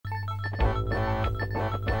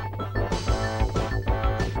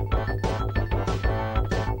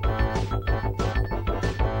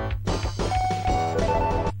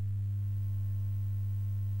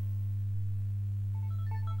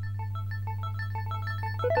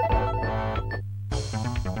Round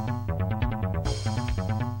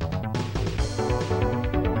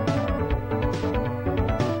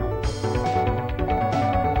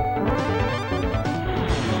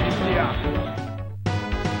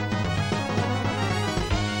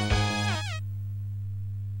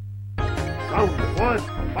one,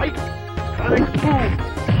 fight! Sonic boom!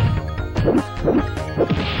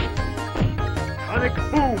 Sonic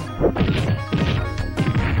boom!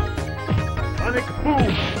 Sonic boom!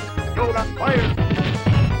 Yoda fire!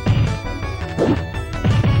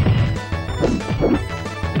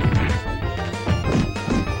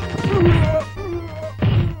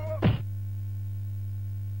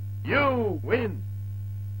 You win!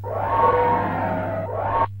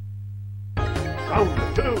 Round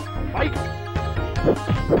two, fight!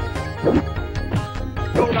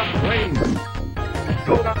 Yoda rain!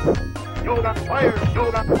 Yoda fire!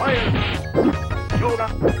 Yoda fire!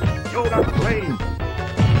 Yoda rain!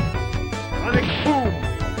 Sonic boom!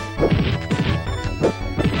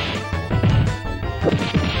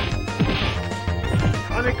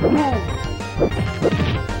 Sonic boom!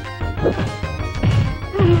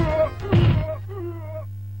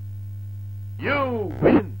 You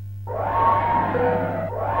win!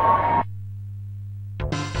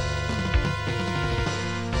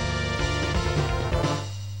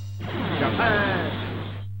 Japan!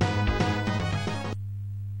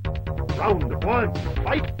 Round one,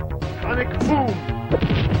 fight! Sonic boom!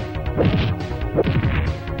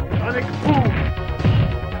 Sonic boom!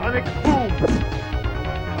 Sonic boom!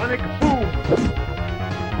 Sonic boom!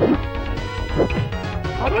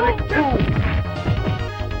 Sonic boom!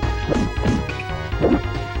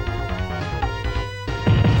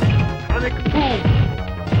 Sonic boom!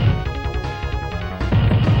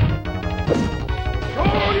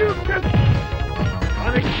 Shoryuken!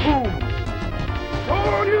 Sonic boom!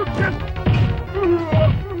 Shoryuken!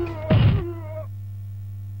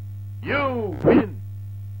 You win!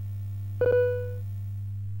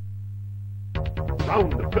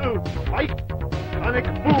 Round two, fight! Sonic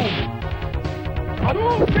boom!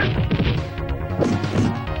 Hadouken!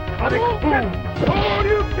 Sonic boom!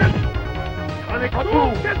 Shoryuken! Sonic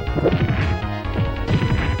boom!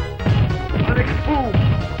 Sonic boom!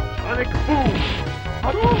 Sonic boom!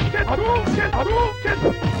 Hadouken! Hadouken! Hadouken!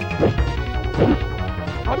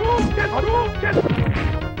 Hadouken! Hadouken!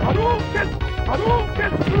 Hadouken!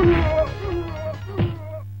 Hadouken!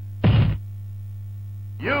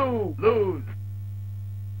 You lose!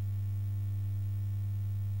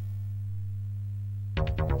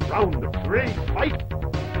 Round three, fight!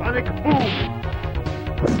 Sonic boom!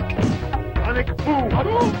 Sonic boom!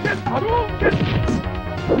 Hadouken! Hadouken!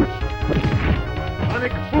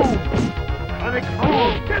 Sonic boom! Sonic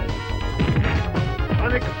boom!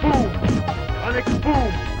 Sonic boom! Sonic boom!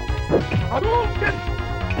 Hadouken!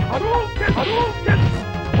 Hadouken! Hadouken!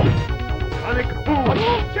 Sonic boom!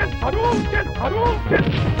 Hadouken! Hadouken! Hadouken!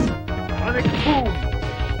 Sonic boom!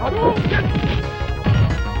 Hadouken!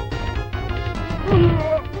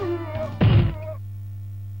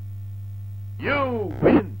 You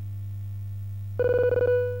win!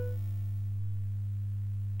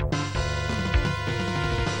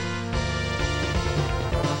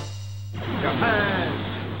 Japan!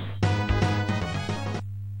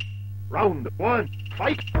 Round one,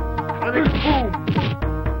 fight! Sonic boom!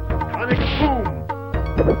 Sonic boom!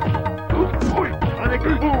 Sonic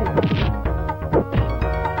boom!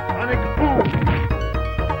 Sonic boom!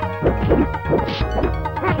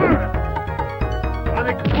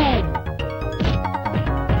 Sonic boom!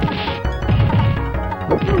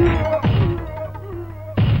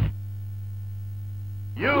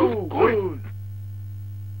 You lose!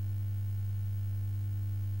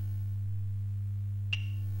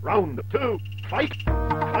 Round two, fight!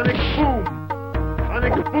 Sonic boom!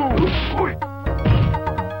 Sonic boom!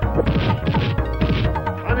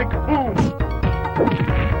 Sonic boom!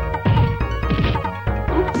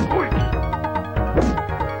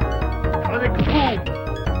 Sonic boom!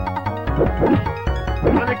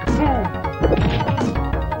 Sonic boom!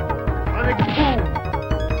 Sonic boom!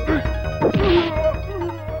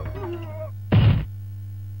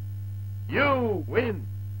 You win!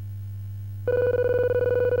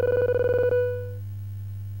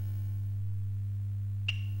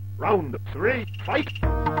 Round three, fight!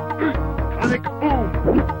 Sonic boom!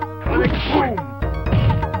 Sonic boom!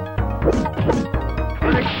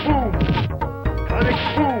 Sonic boom! Sonic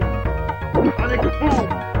boom! Sonic boom!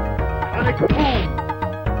 Sonic boom!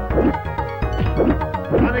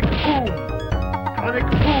 Sonic boom! Sonic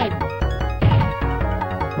boom!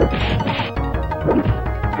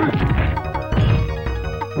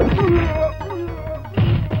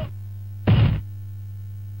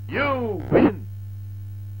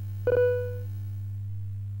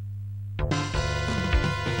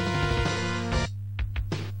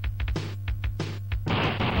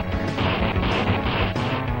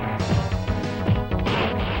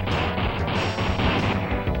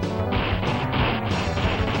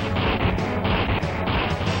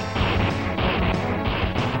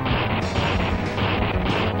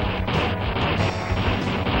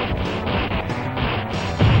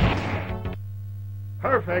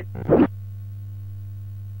 Perfect.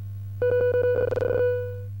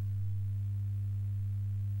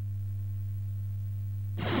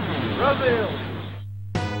 Brazil.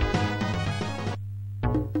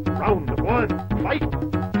 Round one, fight.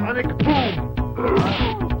 Sonic boom.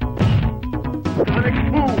 Sonic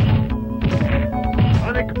boom.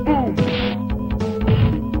 Sonic boom.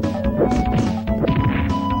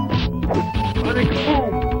 Sonic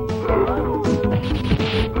boom.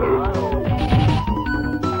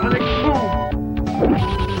 Sonic boom.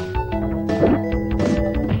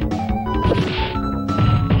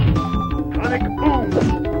 Sonic boom.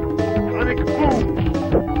 Sonic boom.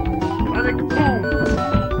 Sonic boom.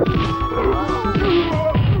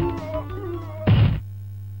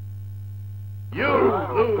 You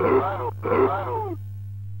lose.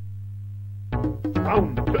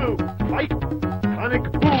 Round two, fight. Sonic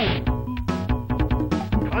boom.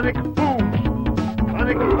 Sonic boom.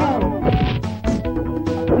 Sonic boom.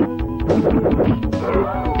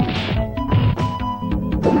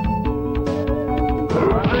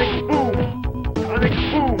 Sonic boom. Sonic boom. Sonic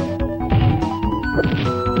boom.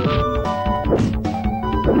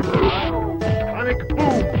 Sonic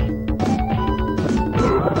boom.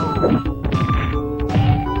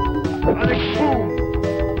 Sonic boom.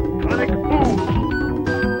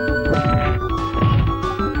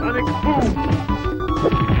 Sonic boom.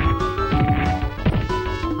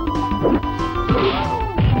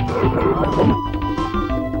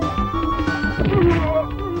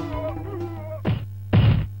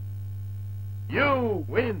 You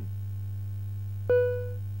win.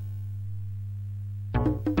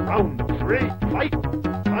 Round three, fight.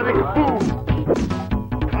 Sonic boom.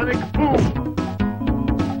 Sonic boom.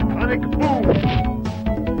 Sonic boom.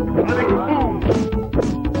 Sonic boom.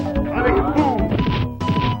 Sonic boom.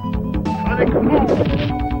 Sonic boom.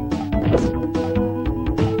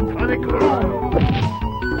 Sonic boom.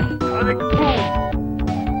 Sonic boom.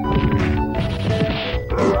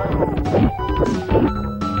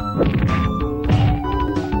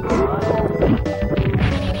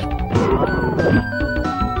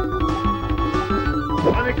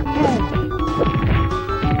 Sonic boom.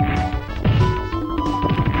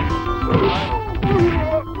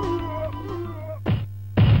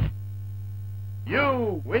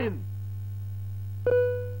 You win.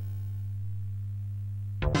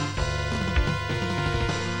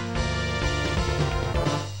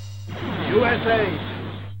 USA.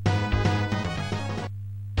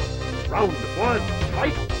 Round one,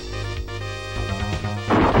 fight.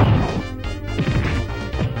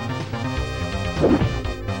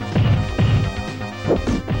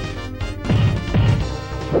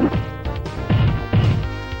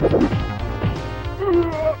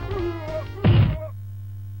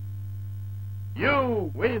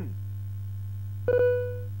 You win.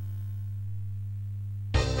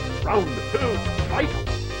 Round two, fight.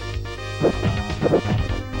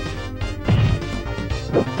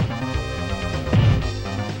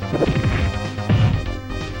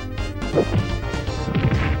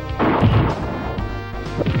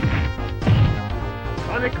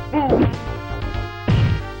 Sonic boom.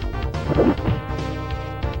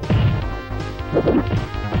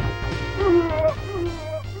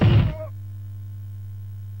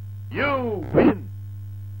 You win.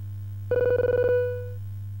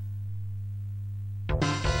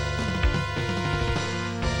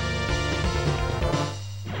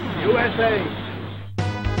 USA.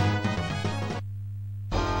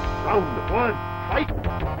 Round one, fight.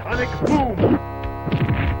 Sonic boom.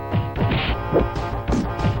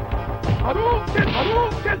 Hadouken!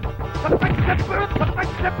 Hadouken! Sonic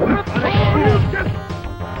boom.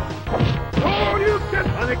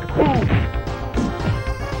 Sonic boom.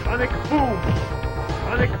 Sonic boom.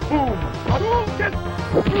 Sonic boom. Hadouken!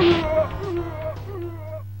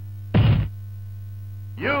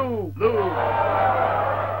 You lose.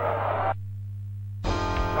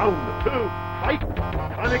 Round two, fight.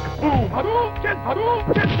 Sonic boom. Hadouken!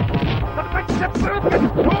 Hadouken! Sonic boom.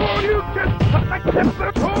 Hadouken!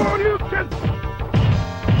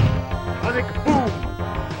 Sonic boom.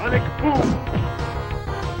 Sonic boom.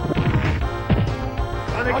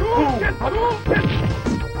 Sonic boom.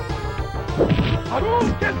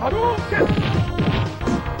 Hadouken! Hadouken! Hadouken!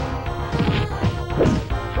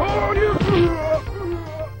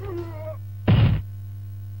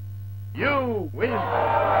 You win.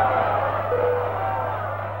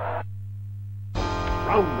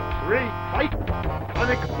 Round three, fight.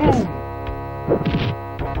 Sonic boom.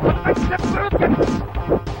 Sonic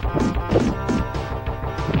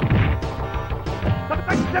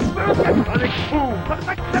boom. Sonic boom.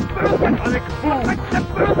 Sonic boom.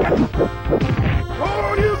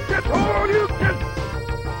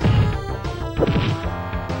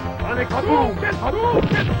 Hadouken!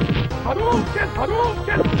 Hadouken! Hadouken!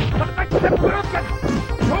 Hadouken! Sonic Hadouken!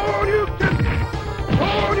 Shoryuken!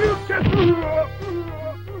 Shoryuken!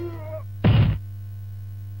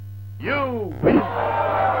 You win!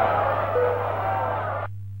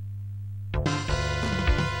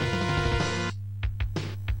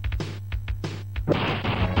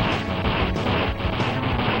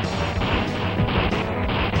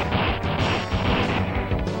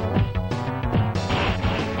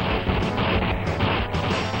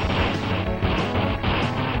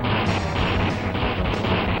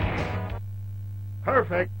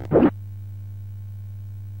 Perfect.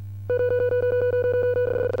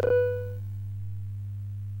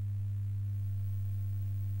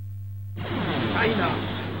 China.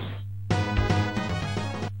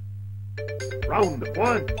 Round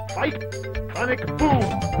one, fight. Sonic boom.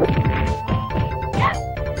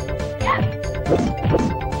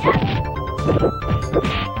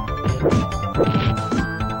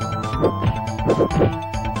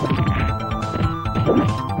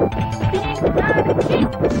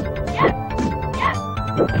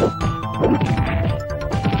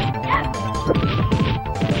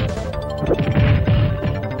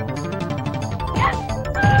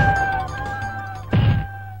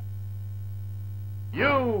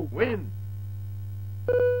 You win.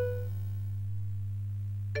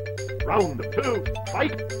 Round two,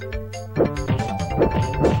 fight.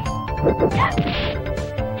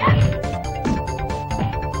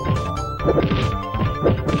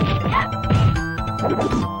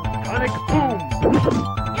 Sonic boom.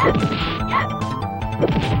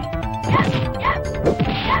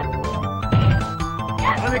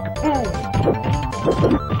 Sonic boom.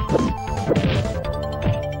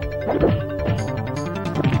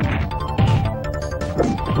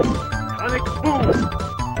 Sonic boom.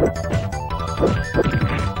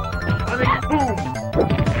 Sonic boom.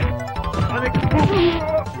 Sonic boom.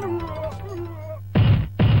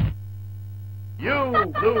 You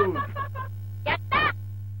lose.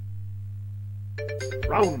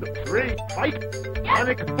 Round three, fight.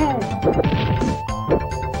 Sonic boom.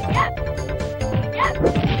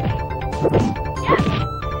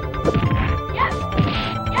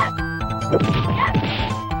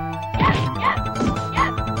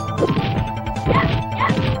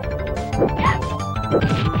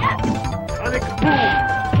 Sonic boom.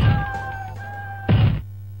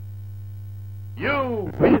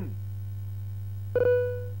 You win.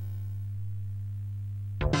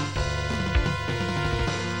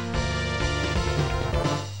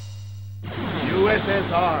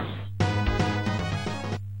 USSR.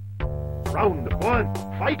 Round one,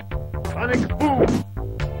 fight. Sonic boom.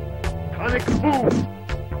 Sonic boom.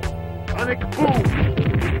 Sonic boom.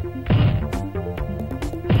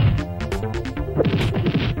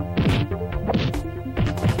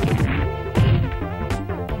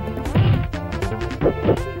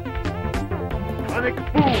 Sonic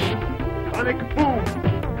boom. Sonic boom.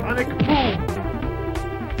 Sonic boom.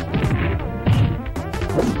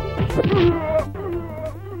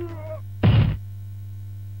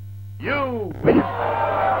 You win.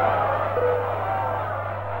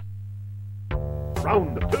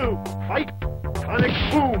 Round two, fight. Sonic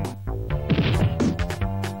boom.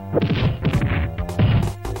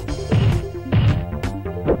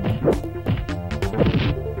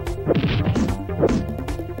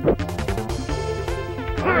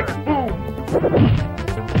 Sonic boom.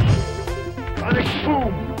 Sonic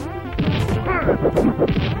boom.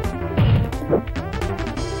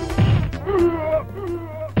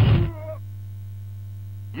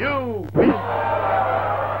 You win.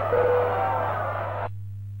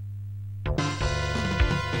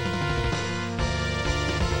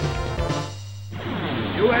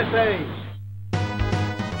 USA.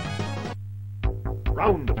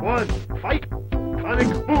 Round one, fight. Sonic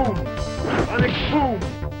boom. Sonic boom.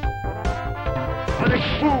 Sonic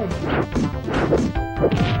boom.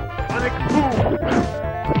 Sonic boom.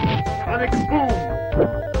 Sonic boom.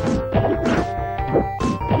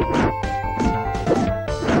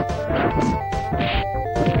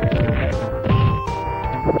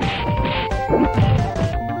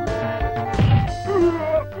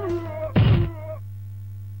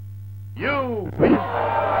 You win.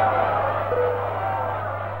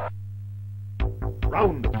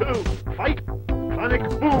 Round two, fight. Sonic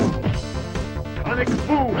boom. Sonic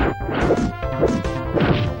boom.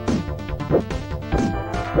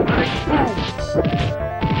 Sonic boom.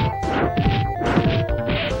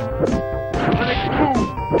 Sonic boom.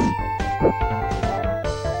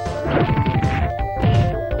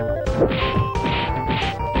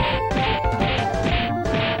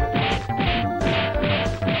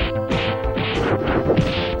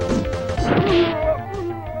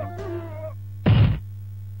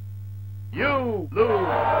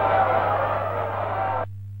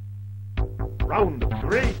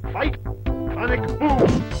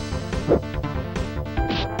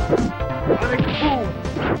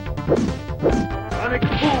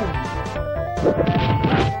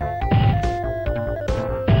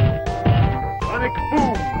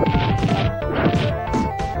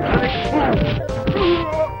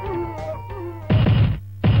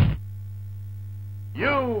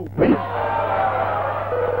 You win!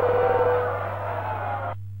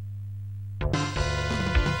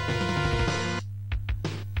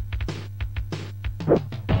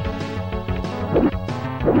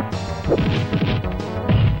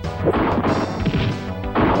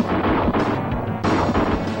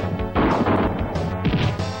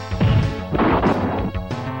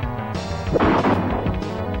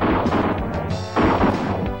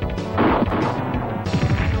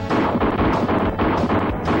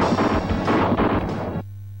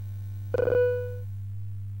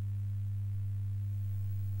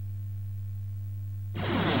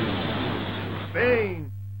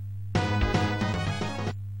 Spain!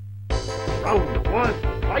 Round one,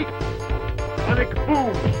 fight! Sonic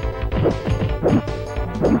boom!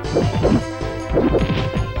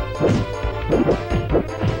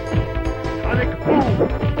 Sonic boom!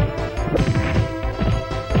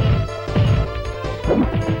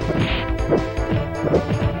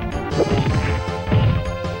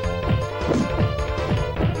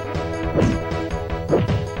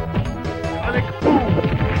 Sonic boom!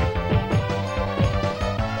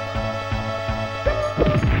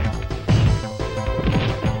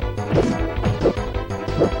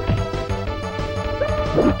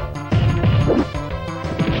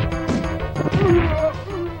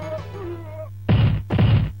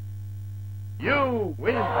 You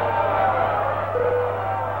win!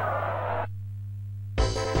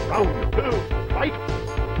 Round two, fight!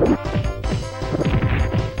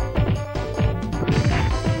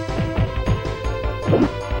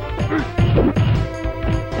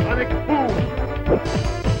 Sonic boom!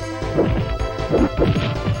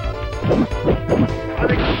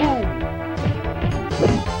 Sonic boom!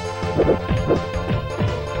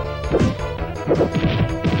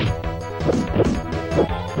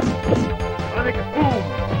 Sonic boom!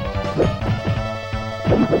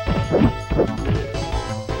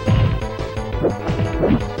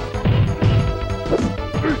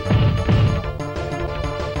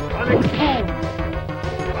 Sonic boom!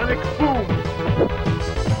 Sonic boom!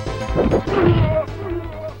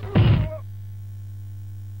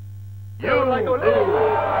 You like lose!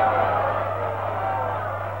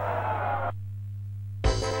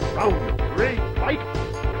 Round three, fight!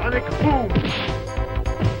 Sonic boom!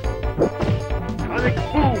 Sonic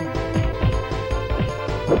boom!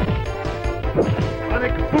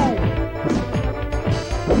 Sonic boom!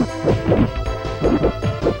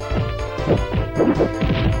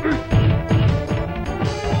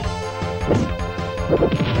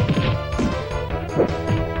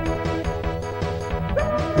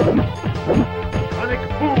 Sonic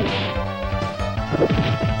boom!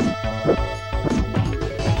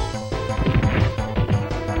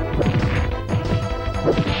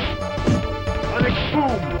 Sonic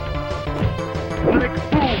boom! Sonic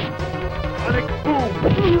boom! Sonic boom!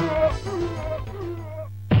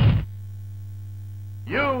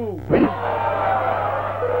 You win!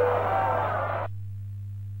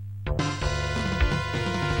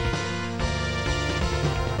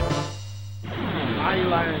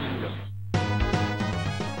 Island!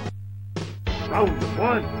 Round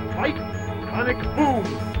one, fight! Sonic boom!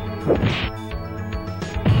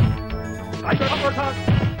 Tiger uppercut!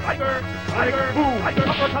 Tiger! Tiger! Boom! Tiger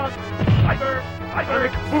uppercut! Tiger! Tiger!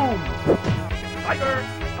 Sonic boom! Tiger!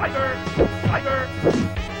 Tiger! Tiger!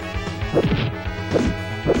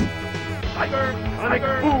 Tiger!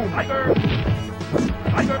 Tiger! Boom! Tiger!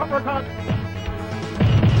 Tiger uppercut!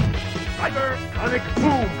 Tiger! Sonic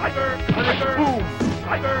boom! Tiger! Sonic boom!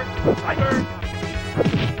 Tiger! Tiger!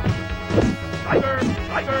 Tiger!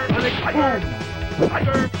 Tiger! Sonic boom!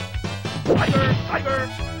 Tiger! Tiger! Tiger!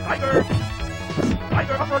 Tiger!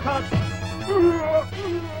 Tiger uppercut!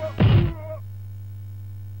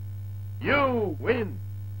 You win!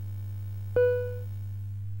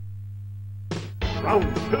 Round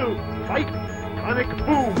two, fight! Sonic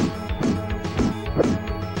boom!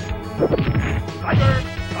 Tiger!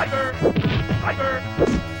 Tiger! Tiger!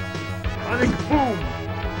 Sonic boom!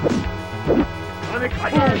 Sonic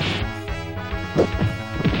boom!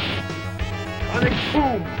 Sonic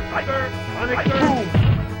boom! Tiger! Sonic boom!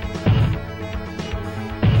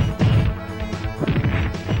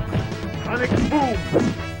 Sonic boom!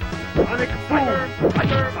 Sonic boom!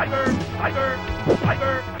 Tiger! Tiger! Tiger!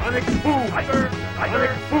 Tiger! Sonic boom! Tiger! Tiger!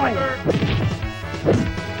 Tiger!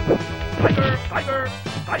 Tiger! Tiger!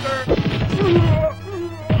 Tiger!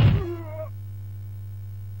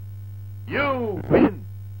 You win!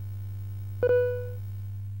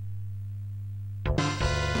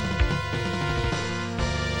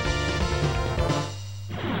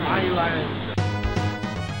 Island!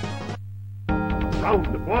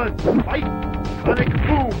 Round one, fight! Sonic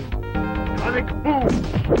boom! Sonic boom!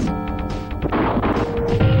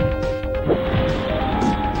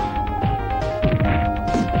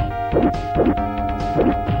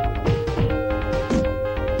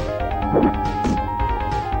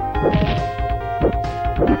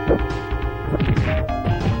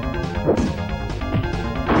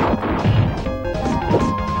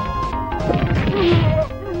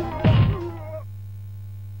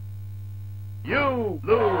 You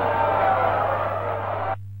lose!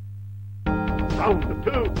 Round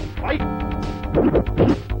two, fight!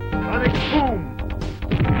 Sonic boom!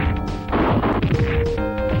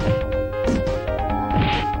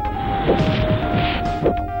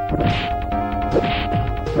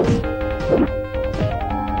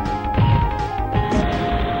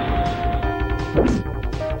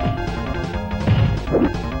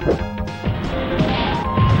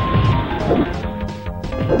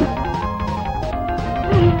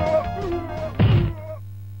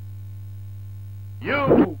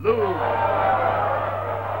 You lose!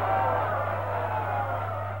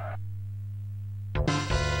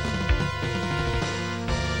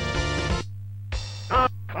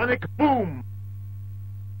 Sonic boom!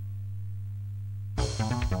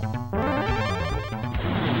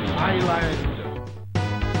 Island!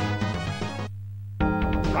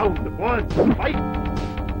 Round one, fight!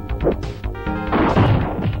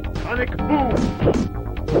 Sonic boom!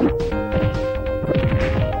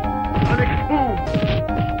 Sonic boom!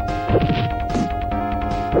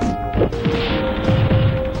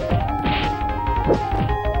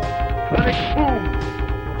 Sonic boom!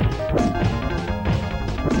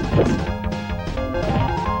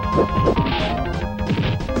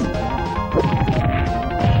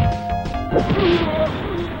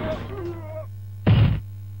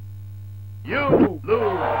 You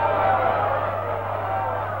lose!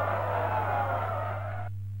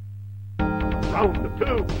 Round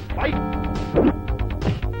two, fight!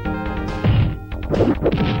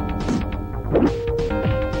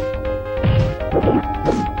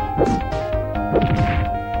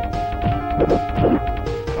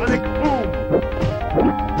 Sonic boom!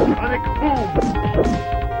 Sonic boom!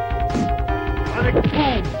 Sonic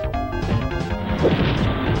boom!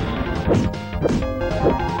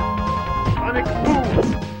 Sonic boom!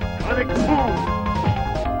 Sonic boom!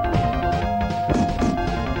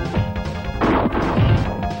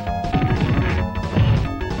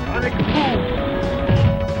 Sonic boom!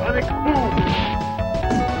 Sonic boom!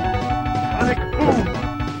 Sonic boom!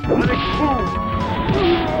 Sonic boom!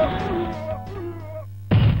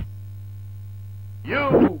 You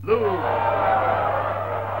lose!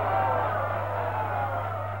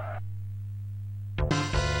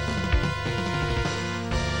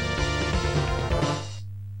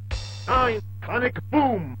 Nine, Sonic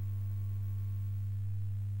boom!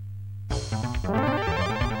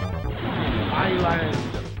 Island!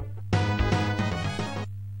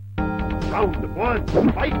 Round one,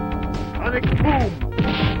 fight! Sonic boom!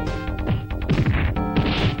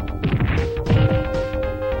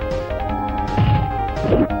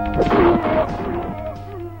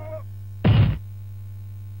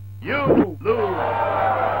 You lose!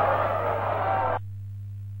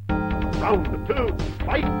 Round two,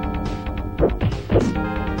 fight!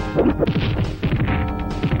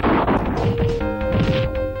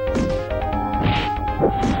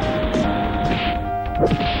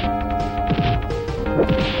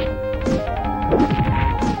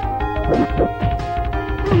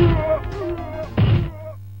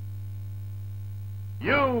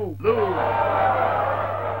 You lose!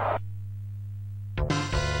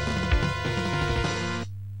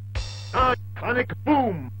 Sonic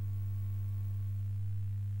boom!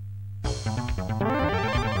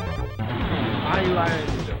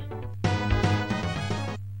 Island!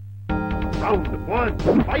 Round one,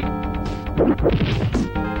 fight!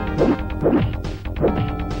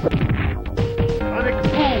 Sonic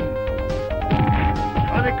boom!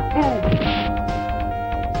 Sonic boom!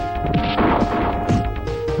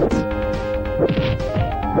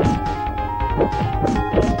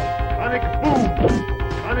 Sonic boom!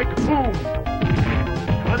 Sonic boom!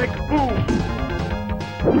 Sonic boom!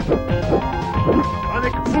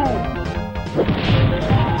 Sonic boom!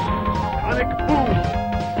 Sonic boom!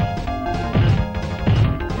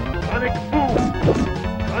 Sonic boom!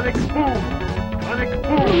 Sonic boom! Sonic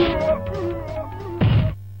boom!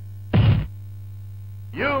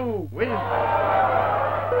 You win!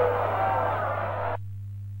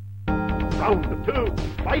 Round two,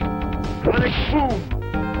 fight! Sonic boom!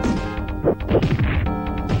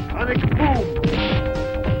 Sonic boom!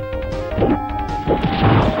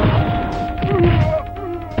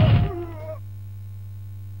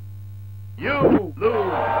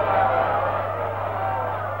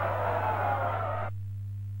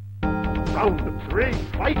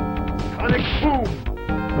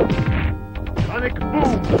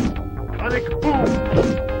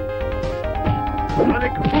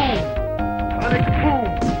 Sonic boom! Sonic boom!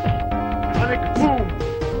 Sonic boom!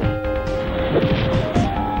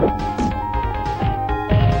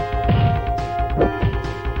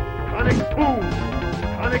 Sonic boom!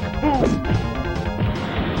 Sonic boom!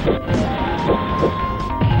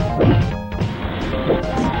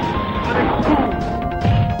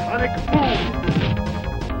 Sonic boom!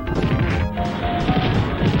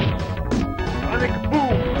 Sonic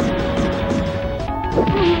boom!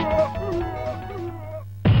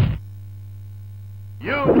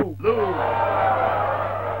 You lose!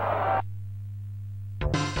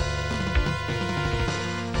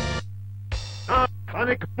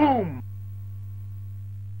 Sonic boom!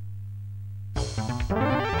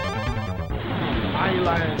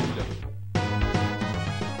 Island!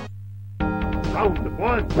 Round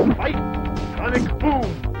one, fight! Sonic boom!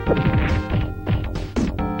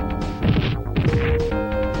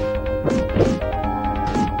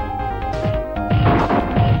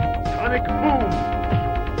 Sonic boom!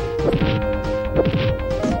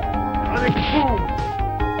 Sonic boom!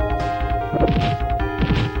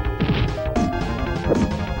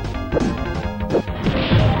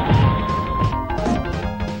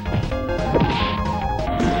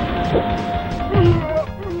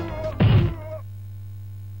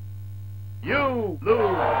 You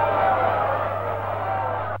lose!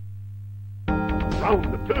 Round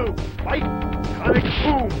two, fight! Sonic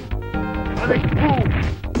boom! Sonic boom!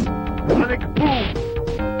 Sonic boom!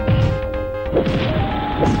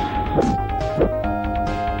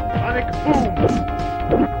 Sonic boom!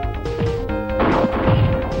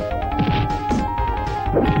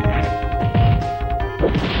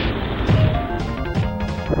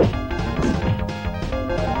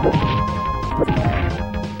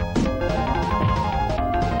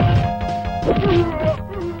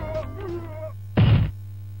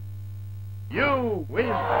 You win!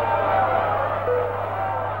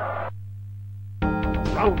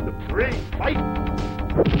 Round three, fight!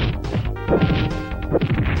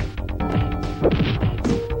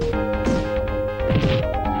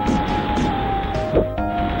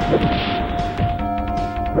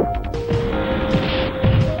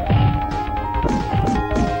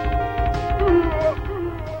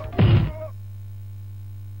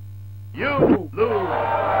 You lose!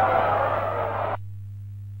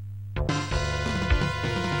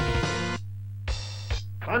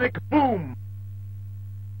 Sonic boom!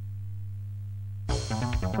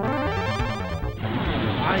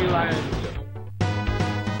 Island!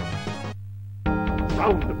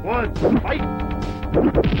 Round one, fight!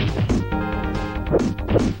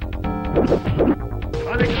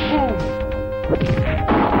 Sonic boom!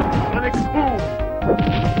 Sonic boom!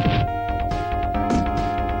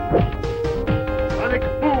 Sonic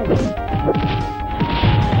boom!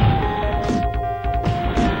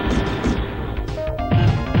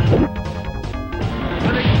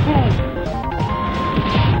 Sonic boom!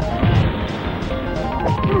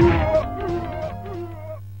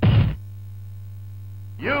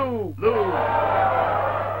 You lose!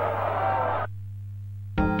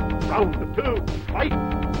 Round two, fight!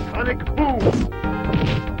 Sonic boom!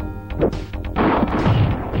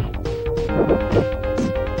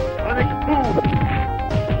 Sonic boom!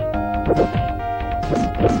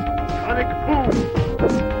 Sonic boom!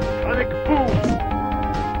 Sonic boom!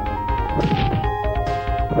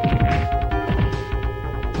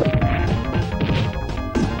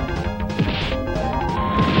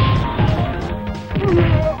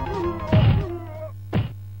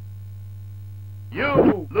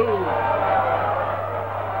 You lose!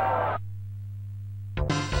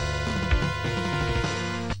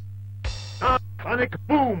 Sonic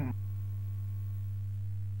boom!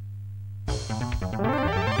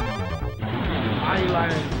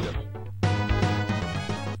 Island!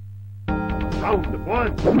 Round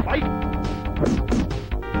one, fight!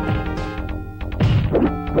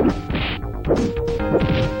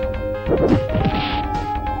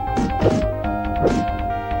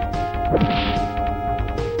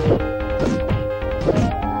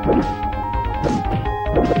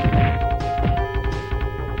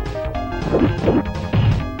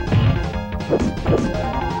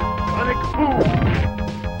 Sonic boom!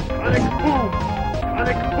 Sonic boom!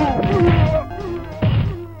 Sonic boom!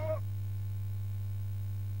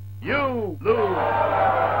 You lose!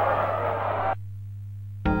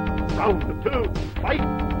 Round two, fight!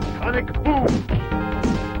 Sonic boom!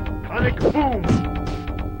 Sonic boom!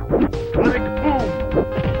 Sonic boom!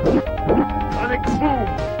 Sonic boom!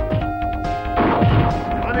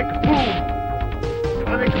 Sonic boom!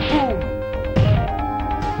 Sonic boom!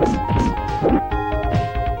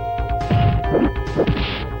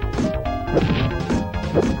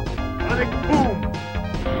 Sonic boom!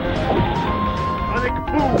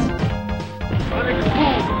 boom! Sonic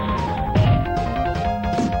boom!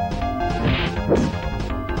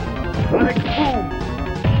 Sonic boom!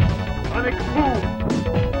 Sonic boom!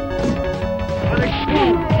 Sonic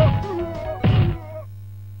boom!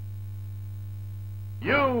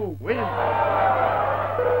 You win!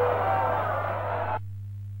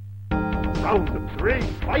 Round of 3,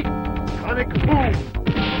 fight! Sonic boom!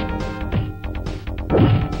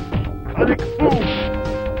 Sonic boom!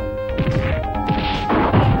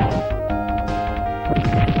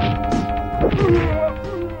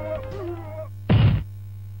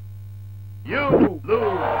 You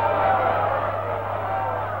lose!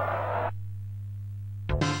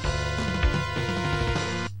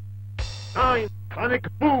 9, Sonic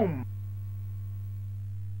boom!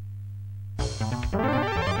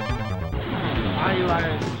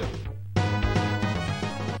 Island!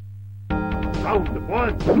 Round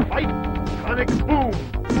 1, fight! Sonic boom!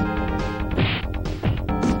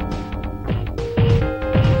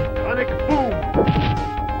 Sonic boom!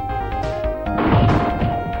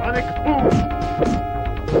 Sonic boom!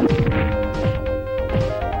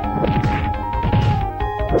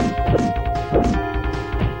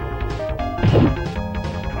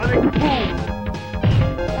 Sonic boom!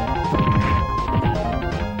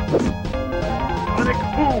 Sonic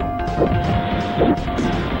boom!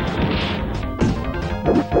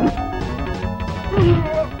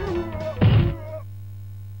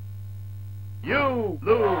 You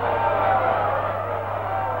lose!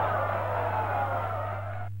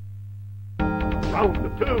 Round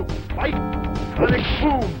 2, fight! Sonic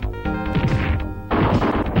boom!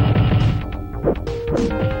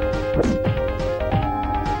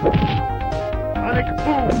 Sonic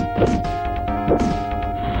boom!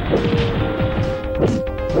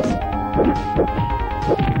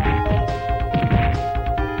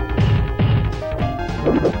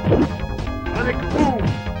 Sonic boom!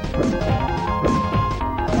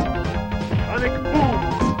 Sonic boom!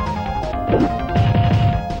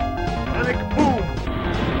 Sonic boom!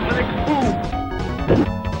 Sonic boom!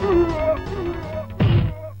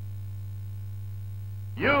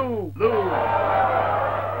 You lose!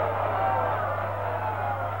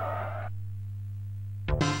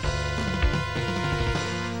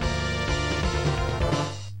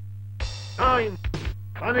 Nine,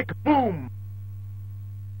 Sonic boom!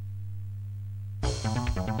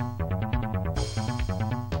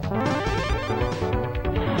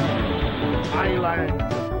 Island.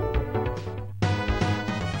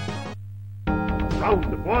 Round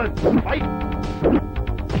 1, fight!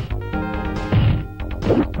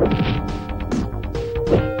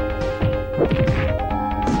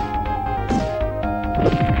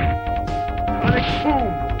 Sonic boom!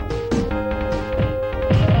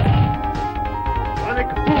 Sonic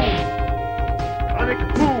boom! Sonic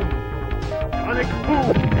boom! Sonic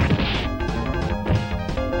boom!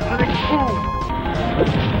 Sonic boom!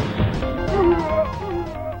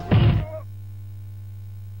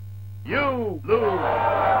 You lose!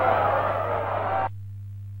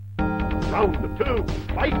 Round 2,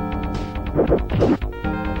 fight!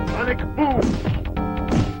 Sonic boom!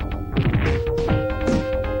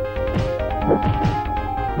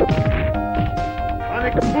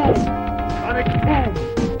 Sonic boom! Sonic boom!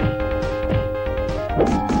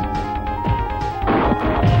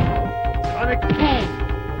 Sonic boom!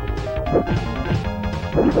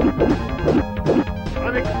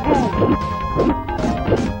 Sonic boom!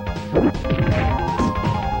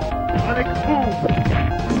 Sonic boom!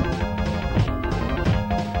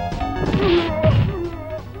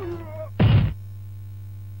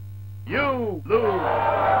 You lose!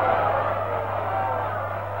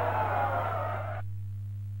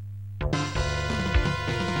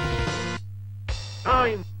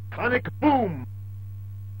 Nine, Sonic boom!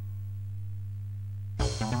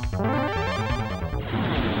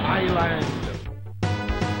 Island.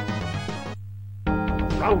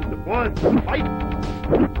 Round 1, fight!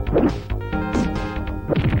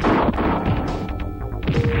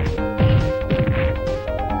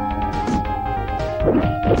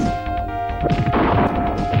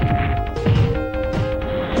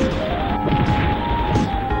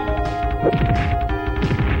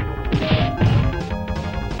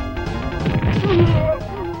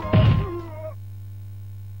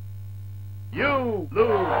 You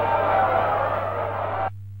lose!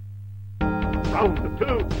 Round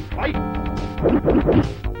 2, fight!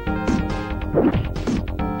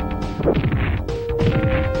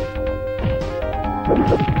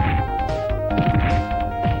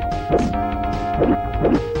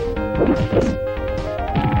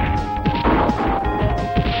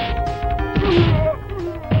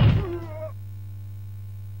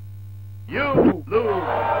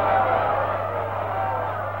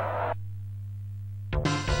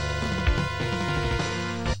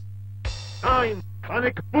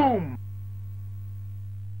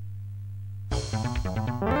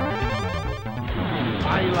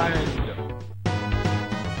 land.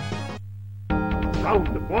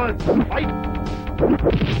 Round one, fight!